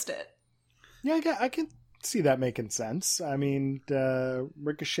noticed it. Yeah, I can see that making sense. I mean,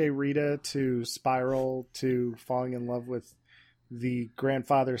 Ricochet Rita to Spiral to falling in love with the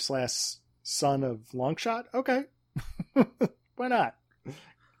grandfather / son of Longshot. Okay. Why not?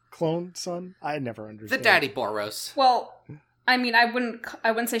 Clone son? I never The understood. Daddy Boros. Well, I mean, I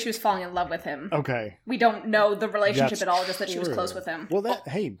wouldn't say she was falling in love with him. Okay. We don't know the relationship That's at all, just that she was true. close with him. Well,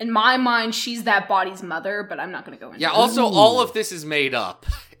 hey, In my mind, she's that body's mother, but I'm not going to go into Yeah, it. also, Ooh. all of this is made up.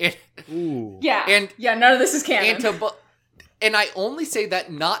 ooh. Yeah, none of this is canon. And I only say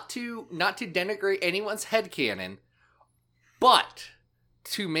that not to denigrate anyone's headcanon, But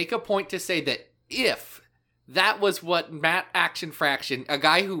to make a point to say that if that was what Matt Action Fraction, a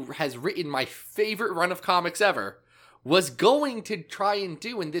guy who has written my favorite run of comics ever, was going to try and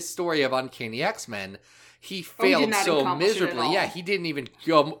do in this story of Uncanny X-Men, he failed so miserably. Yeah, he didn't even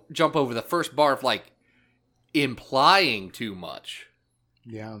jump over the first bar of, like, implying too much.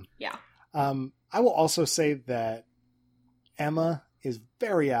 Yeah. Yeah. I will also say that Emma is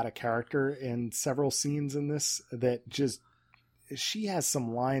very out of character in several scenes in this, that just, she has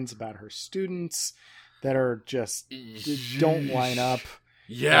some lines about her students that are just don't line up.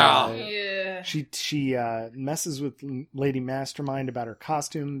 Yeah. Yeah. She messes with Lady Mastermind about her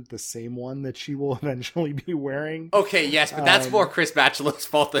costume, the same one that she will eventually be wearing. Okay, yes, but that's more Chris Bachelor's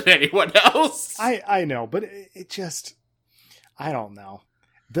fault than anyone else. I know, but it just, I don't know.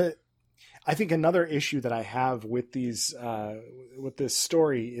 I think another issue that I have with these with this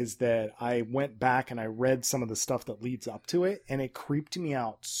story is that I went back and I read some of the stuff that leads up to it, and it creeped me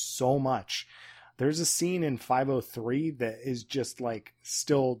out so much. There's a scene in 503 that is just, like,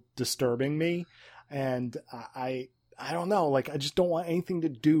 still disturbing me, and I don't know, like, I just don't want anything to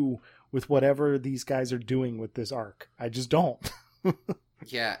do with whatever these guys are doing with this arc. I just don't.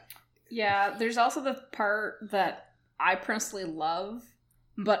 Yeah. Yeah, there's also the part that I personally love,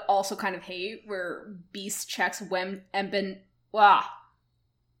 but also kind of hate, where Beast checks There's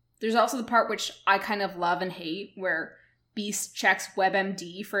also the part which I kind of love and hate, where Beast checks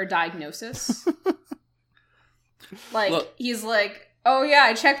WebMD for a diagnosis. Like, look, he's like, oh yeah,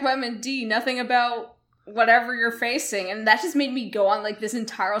 I checked WebMD, nothing about whatever you're facing. And that just made me go on, like, this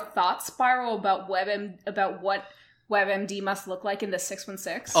entire thought spiral about about what WebMD must look like in the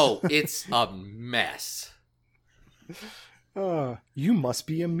 616. Oh, it's a mess. You must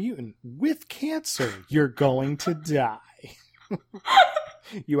be a mutant with cancer. You're going to die.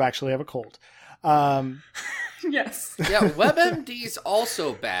 You actually have a cold. Yes. Yeah, WebMD's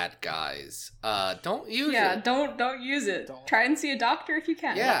also bad, guys. Don't use it. Yeah, don't use it. Try and see a doctor if you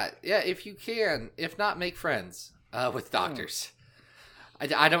can. Yeah, if you can. If not, make friends with doctors.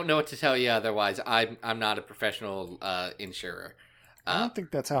 I don't know what to tell you otherwise. I'm not a professional insurer. I don't think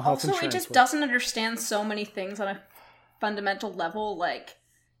that's how health insurance works. Also, it just doesn't understand so many things on a fundamental level. Like,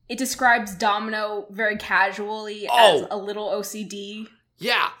 it describes Domino very casually as a little OCD.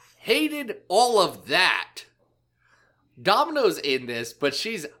 Yeah, hated all of that. Domino's in this, but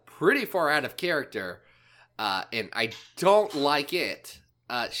she's pretty far out of character, and I don't like it.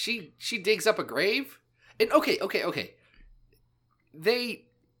 She digs up a grave, and okay. They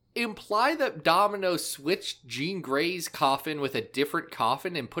imply that Domino switched Jean Grey's coffin with a different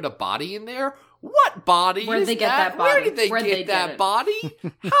coffin and put a body in there. What body? Where did they get that body? Where did they get that body?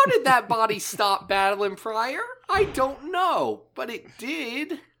 How did that body stop Madeline Pryor? I don't know, but it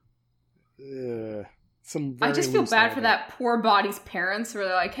did. I just feel bad for that poor body's parents, where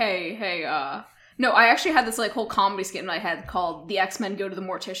they're like, hey, no, I actually had this, like, whole comedy skit in my head called The X-Men Go to the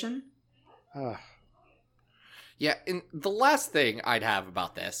Mortician. Yeah, and the last thing I'd have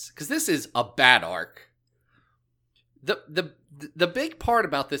about this, because this is a bad arc, the big part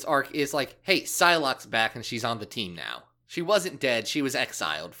about this arc is, like, hey, Psylocke's back and she's on the team now. She wasn't dead, she was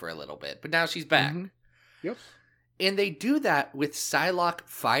exiled for a little bit, but now she's back. Mm-hmm. Yep. And they do that with Psylocke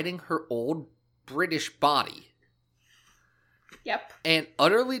fighting her old British body. Yep. And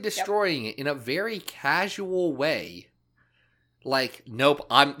utterly destroying it in a very casual way. Like, nope,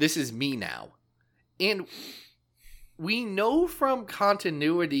 this is me now. And we know from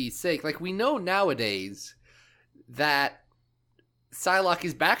continuity's sake, like, we know nowadays that Psylocke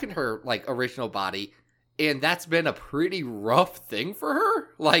is back in her, like, original body, and that's been a pretty rough thing for her.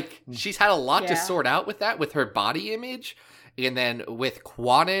 Like, she's had a lot to sort out with that, with her body image, and then with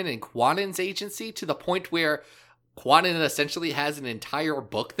Quanon and Quanon's agency, to the point where Quanon essentially has an entire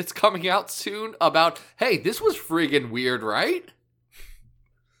book that's coming out soon about, hey, this was friggin' weird, right?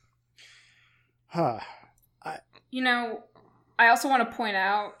 You know, I also want to point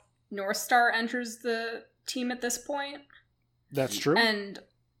out North Star enters the team at this point. That's true. And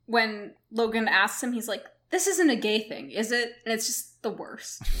when Logan asks him, he's like, this isn't a gay thing, is it? And it's just the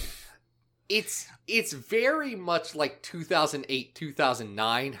worst. It's very much like 2008,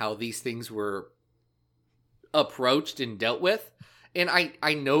 2009, how these things were approached and dealt with. And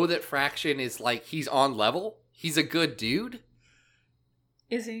I know that Fraction is, like, he's on level. He's a good dude.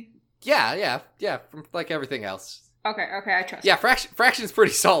 Is he? Yeah, from, like, everything else. Okay, I trust. Yeah, Fraction's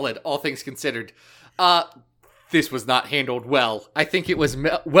pretty solid, all things considered. This was not handled well. I think it was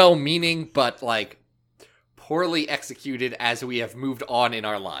well-meaning, but, like, poorly executed as we have moved on in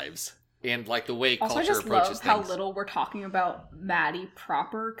our lives. And, like, the way culture approaches things. Also, I just love how little we're talking about Maddie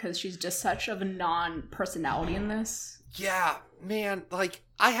proper, because she's just such of a non-personality in this. Yeah, man, like,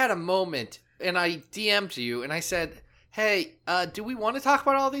 I had a moment, and I DM'd you, and I said, hey, do we want to talk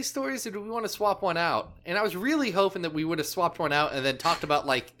about all these stories, or do we want to swap one out? And I was really hoping that we would have swapped one out and then talked about,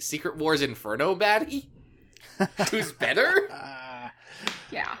 like, Secret Wars Inferno baddie? Who's better?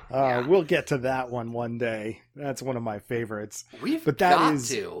 Yeah. We'll get to that one day. That's one of my favorites. But that is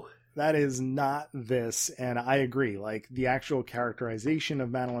to. That is not this, and I agree. Like, the actual characterization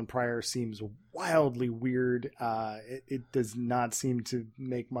of Madeline Pryor seems wildly weird. It does not seem to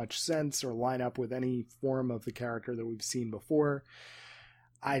make much sense or line up with any form of the character that we've seen before.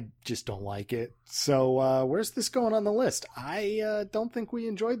 I just don't like it. So, where's this going on the list? I don't think we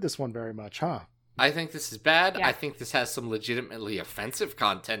enjoyed this one very much, huh? I think this is bad. Yeah. I think this has some legitimately offensive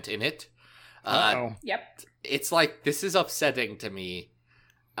content in it. Yep. It's like, this is upsetting to me.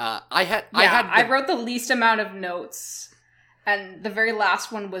 I wrote the least amount of notes, and the very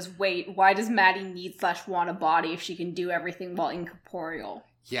last one was, wait, why does Maddie need/want a body if she can do everything while incorporeal?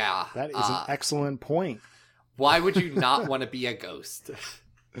 Yeah. That is an excellent point. Why would you not want to be a ghost?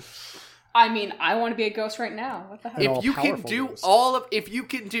 I mean, I want to be a ghost right now. What the hell? If you can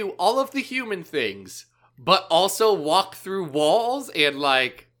do all of the human things, but also walk through walls and,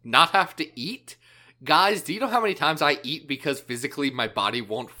 like, not have to eat. Guys, do you know how many times I eat because physically my body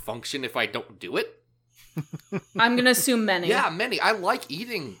won't function if I don't do it? I'm gonna assume many. Yeah, many. I like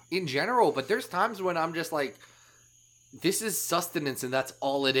eating in general, but there's times when I'm just like, this is sustenance and that's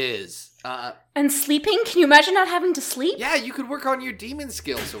all it is. And sleeping? Can you imagine not having to sleep? Yeah, you could work on your demon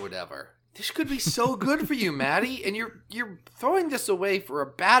skills or whatever. This could be so good for you, Maddie, and you're throwing this away for a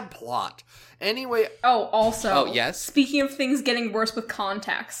bad plot. Anyway. Oh, also. Oh, yes? Speaking of things getting worse with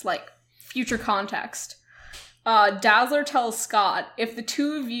context, like future context. Dazzler tells Scott, if the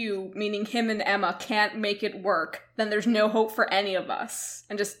two of you, meaning him and Emma, can't make it work, then there's no hope for any of us.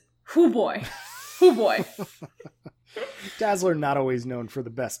 And just, hoo boy. Hoo boy. Dazzler not always known for the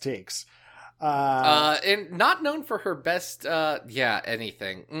best takes. And not known for her best,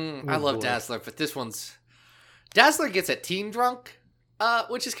 anything. I love Dazzler, but this one's... Dazzler gets a teen drunk,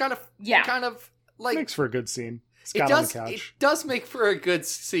 which is kind of like... Makes for a good scene. Scott on the couch. It does make for a good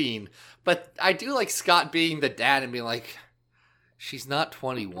scene, but I do like Scott being the dad and being like, she's not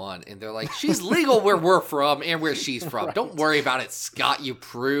 21. And they're like, she's legal where we're from and where she's from. Right. Don't worry about it, Scott, you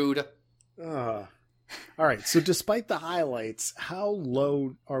prude. All right, so despite the highlights, how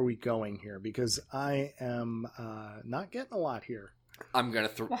low are we going here? Because I am not getting a lot here. I'm going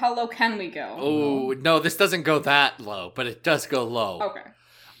to Well, how low can we go? Oh, no, this doesn't go that low, but it does go low. Okay.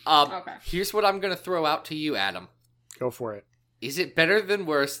 Okay. Here's what I'm going to throw out to you, Adam. Go for it. Is it better than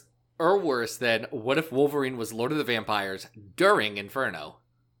worse than what if Wolverine was Lord of the Vampires during Inferno?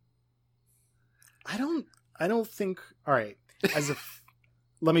 I don't think. All right.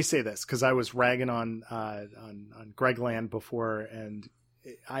 Let me say this, because I was ragging on Greg Land before, and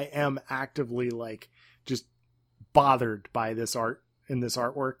I am actively like just bothered by this art in this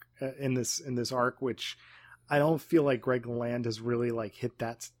artwork in this arc, which I don't feel like Greg Land has really like hit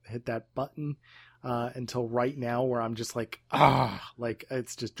that button until right now, where I'm just like like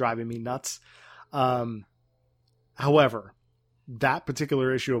it's just driving me nuts. However, that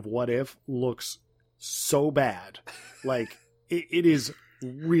particular issue of What If looks so bad, like it is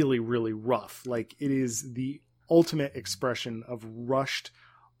really, really rough. Like, it is the ultimate expression of rushed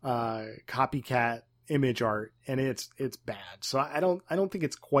copycat image art, and it's bad. So I don't think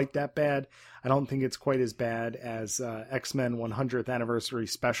it's quite that bad. I don't think it's quite as bad as X-Men 100th Anniversary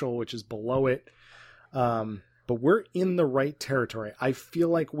Special, which is below it. But we're in the right territory. I feel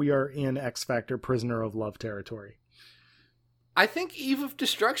like we are in X Factor Prisoner of Love territory. I think Eve of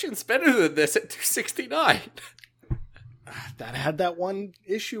Destruction's better than this at 269. That had that one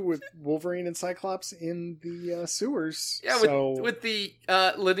issue with Wolverine and Cyclops in the sewers. Yeah, so... with the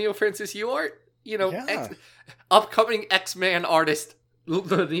Leinil Francis Yu art. You know, yeah. Upcoming X-Man artist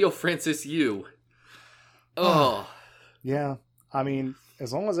Leinil Francis Yu. Oh. Yeah, I mean,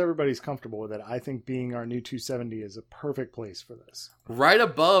 as long as everybody's comfortable with it, I think being our new 270 is a perfect place for this. Right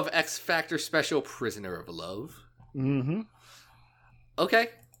above X Factor Special Prisoner of Love. Mm-hmm. Okay.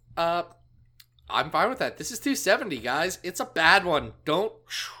 I'm fine with that. This is 270, guys. It's a bad one. Don't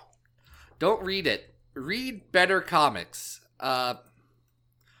read it. Read better comics.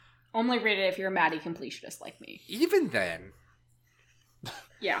 Only read it if you're a Maddie completionist like me. Even then.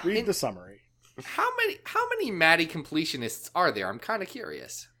 Yeah. Read the summary. How many Maddie completionists are there? I'm kind of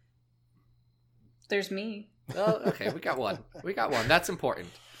curious. There's me. Oh, okay. We got one. That's important.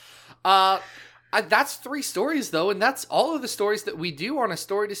 That's 3 stories, though, and that's all of the stories that we do on a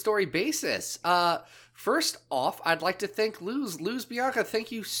story-to-story basis. First off, I'd like to thank Luz. Luz Bianca,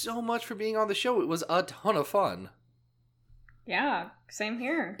 thank you so much for being on the show. It was a ton of fun. Yeah, same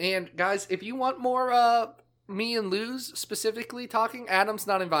here. And guys, if you want more me and Luz specifically talking, Adam's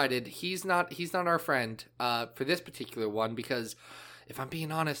not invited. He's not our friend for this particular one, because if I'm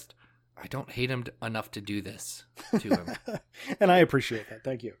being honest, I don't hate him enough to do this to him. And I appreciate that.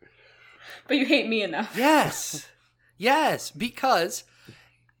 Thank you. But you hate me enough. Yes, because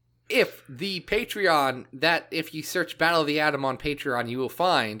if the Patreon, that if you search Battle of the Atom on Patreon, you will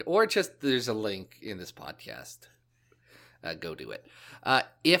find, or just there's a link in this podcast. Go do it.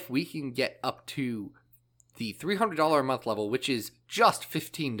 If we can get up to the $300 a month level, which is just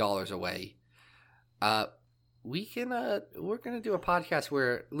 $15 away, we're gonna do a podcast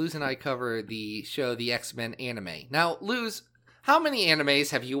where Luz and I cover the show The X-Men Anime. Now, Luz, how many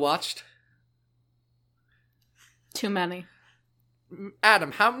animes have you watched? Too many.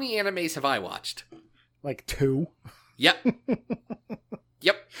 Adam, how many animes have I watched? Like 2. Yep.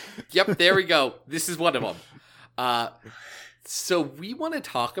 Yep, there we go. This is one of them. So we want to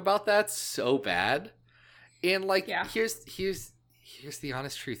talk about that so bad. And here's the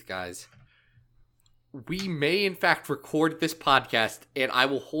honest truth, guys. We may in fact record this podcast and I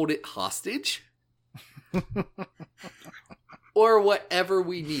will hold it hostage. Or whatever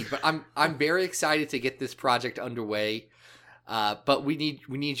we need. But I'm very excited to get this project underway. But we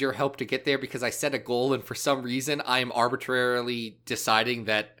need your help to get there, because I set a goal, and for some reason I am arbitrarily deciding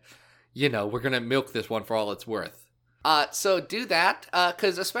that, we're gonna milk this one for all it's worth. So do that,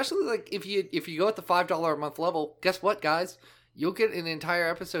 because especially if you go at the $5 a month level, guess what, guys? You'll get an entire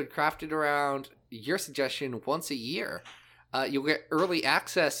episode crafted around your suggestion once a year. You'll get early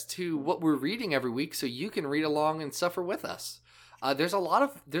access to what we're reading every week, so you can read along and suffer with us. There's a lot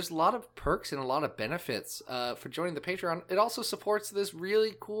of perks and a lot of benefits for joining the Patreon. It also supports this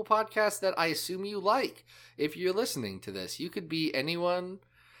really cool podcast that I assume you like. If you're listening to this, you could be anyone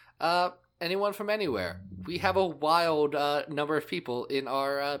from anywhere. We have a wild number of people in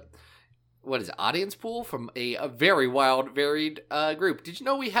our audience pool from a very wild, varied group. Did you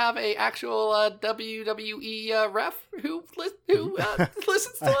know we have a actual WWE ref who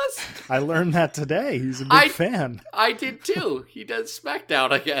listens to us? I learned that today. He's a big fan. I did too. He does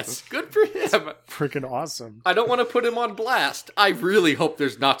SmackDown, I guess. Good for him. Freaking awesome. I don't want to put him on blast. I really hope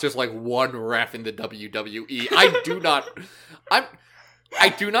there's not just one ref in the WWE. I do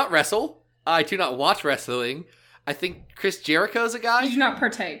not wrestle. I do not watch wrestling. I think Chris Jericho's a guy. You do not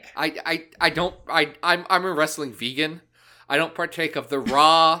partake. I'm a wrestling vegan. I don't partake of the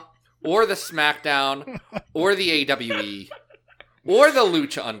Raw or the SmackDown or the AWE or the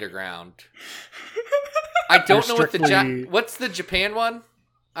Lucha Underground. I don't know what's the Japan one?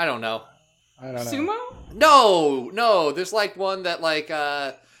 I don't know. I don't know. Sumo? No. There's one that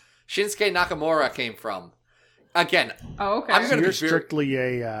Shinsuke Nakamura came from. Again. Oh, okay. I'm gonna be strictly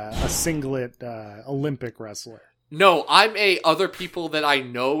a singlet Olympic wrestler. No, I'm other people that I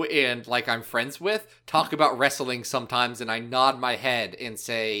know and I'm friends with talk about wrestling sometimes, and I nod my head and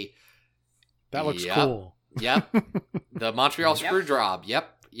say, "That looks cool." Yep. The Montreal Screwjob.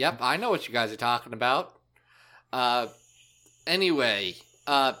 Yep. I know what you guys are talking about. Anyway,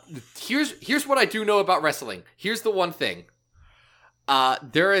 here's what I do know about wrestling. Here's the one thing.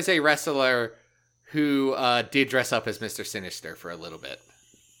 There is a wrestler who did dress up as Mr. Sinister for a little bit.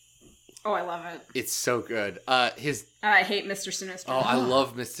 Oh, I love it. It's so good. I hate Mr. Sinister. Oh, I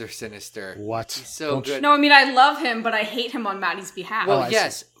love Mr. Sinister. What? He's so good. No, I mean, I love him, but I hate him on Maddie's behalf. Well,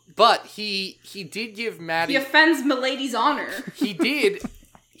 yes, but he did give Maddie... He offends Milady's honor. He did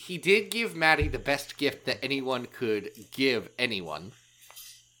give Maddie the best gift that anyone could give anyone.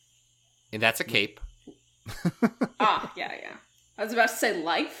 And that's a cape. Yeah. I was about to say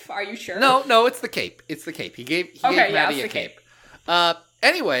life. Are you sure? No, it's the cape. It's the cape. He gave Maddie a cape.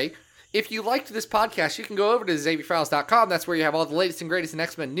 Anyway... If you liked this podcast, you can go over to XavierFiles.com. That's where you have all the latest and greatest in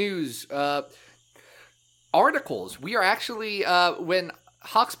X-Men news, articles. We are actually, when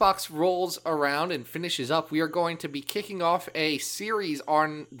Hoxbox rolls around and finishes up, we are going to be kicking off a series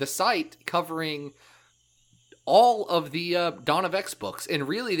on the site covering all of the Dawn of X books. And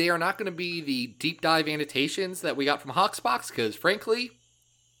really, they are not going to be the deep dive annotations that we got from Hoxbox, because frankly,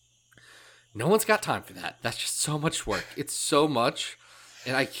 no one's got time for that. That's just so much work. It's so much.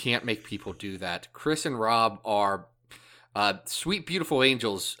 And I can't make people do that. Chris and Rob are sweet, beautiful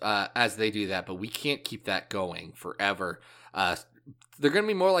angels as they do that, but we can't keep that going forever. They're going to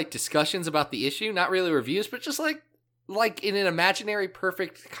be more discussions about the issue, not really reviews, but just like in an imaginary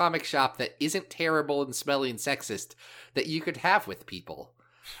perfect comic shop that isn't terrible and smelly and sexist that you could have with people.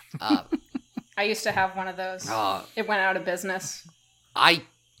 I used to have one of those. It went out of business.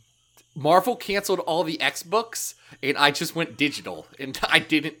 Marvel canceled all the X books, and I just went digital, and I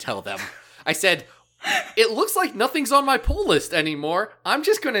didn't tell them. I said, it looks like nothing's on my pull list anymore. I'm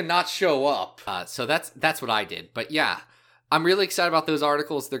just going to not show up. So that's what I did. But yeah, I'm really excited about those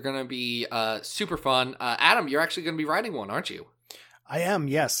articles. They're going to be super fun. Adam, you're actually going to be writing one, aren't you? I am,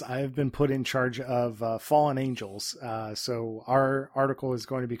 yes. I have been put in charge of Fallen Angels. So our article is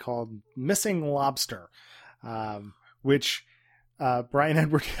going to be called Missing Lobster, which Brian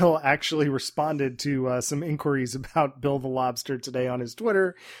Edward Hill actually responded to some inquiries about Bill the Lobster today on his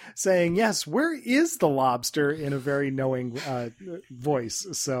Twitter, saying, yes, where is the lobster, in a very knowing voice.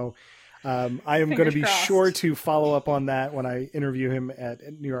 So I am going to be sure to follow up on that when I interview him at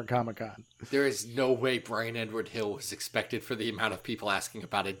New York Comic Con. There is no way Brian Edward Hill was expected for the amount of people asking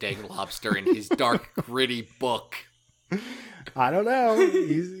about a dang lobster in his dark, gritty book. I don't know.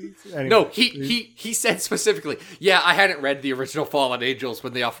 Anyway, no, he said specifically, yeah, I hadn't read the original Fallen Angels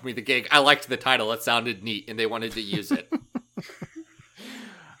when they offered me the gig. I liked the title. It sounded neat, and they wanted to use it.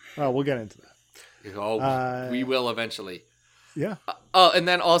 Well, we'll get into that. Oh, we will eventually. Yeah. And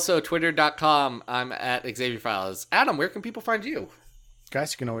then also twitter.com. I'm at Xavier Files. Adam, where can people find you?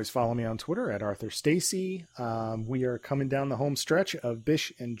 Guys, you can always follow me on Twitter at Arthur Stacy. We are coming down the home stretch of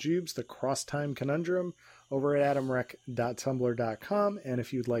Bish and Jubes, the Cross-Time Conundrum, over at adamrec.tumblr.com. And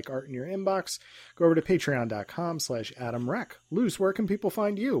if you'd like art in your inbox, go over to patreon.com/adamrec. Luz, where can people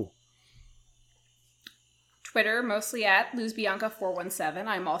find you? Twitter, mostly at LuzBianca417.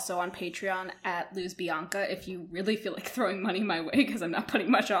 I'm also on Patreon at LuzBianca if you really feel like throwing money my way, because I'm not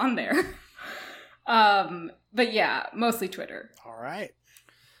putting much on there. But yeah, mostly Twitter. All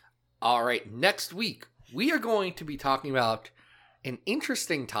right. Next week, we are going to be talking about an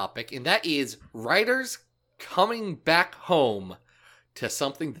interesting topic, and that is writers coming back home to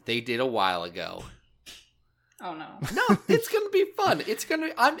something that they did a while ago. Oh no. No, it's going to be fun. It's going to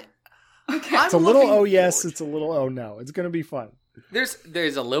be... It's a little oh yes, it's a little oh no. It's going to be fun. There's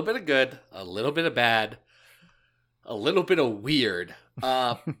a little bit of good, a little bit of bad, a little bit of weird.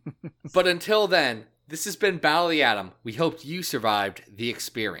 But until then, this has been Battle of the Atom. We hoped you survived the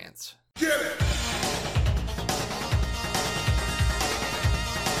experience. Get it!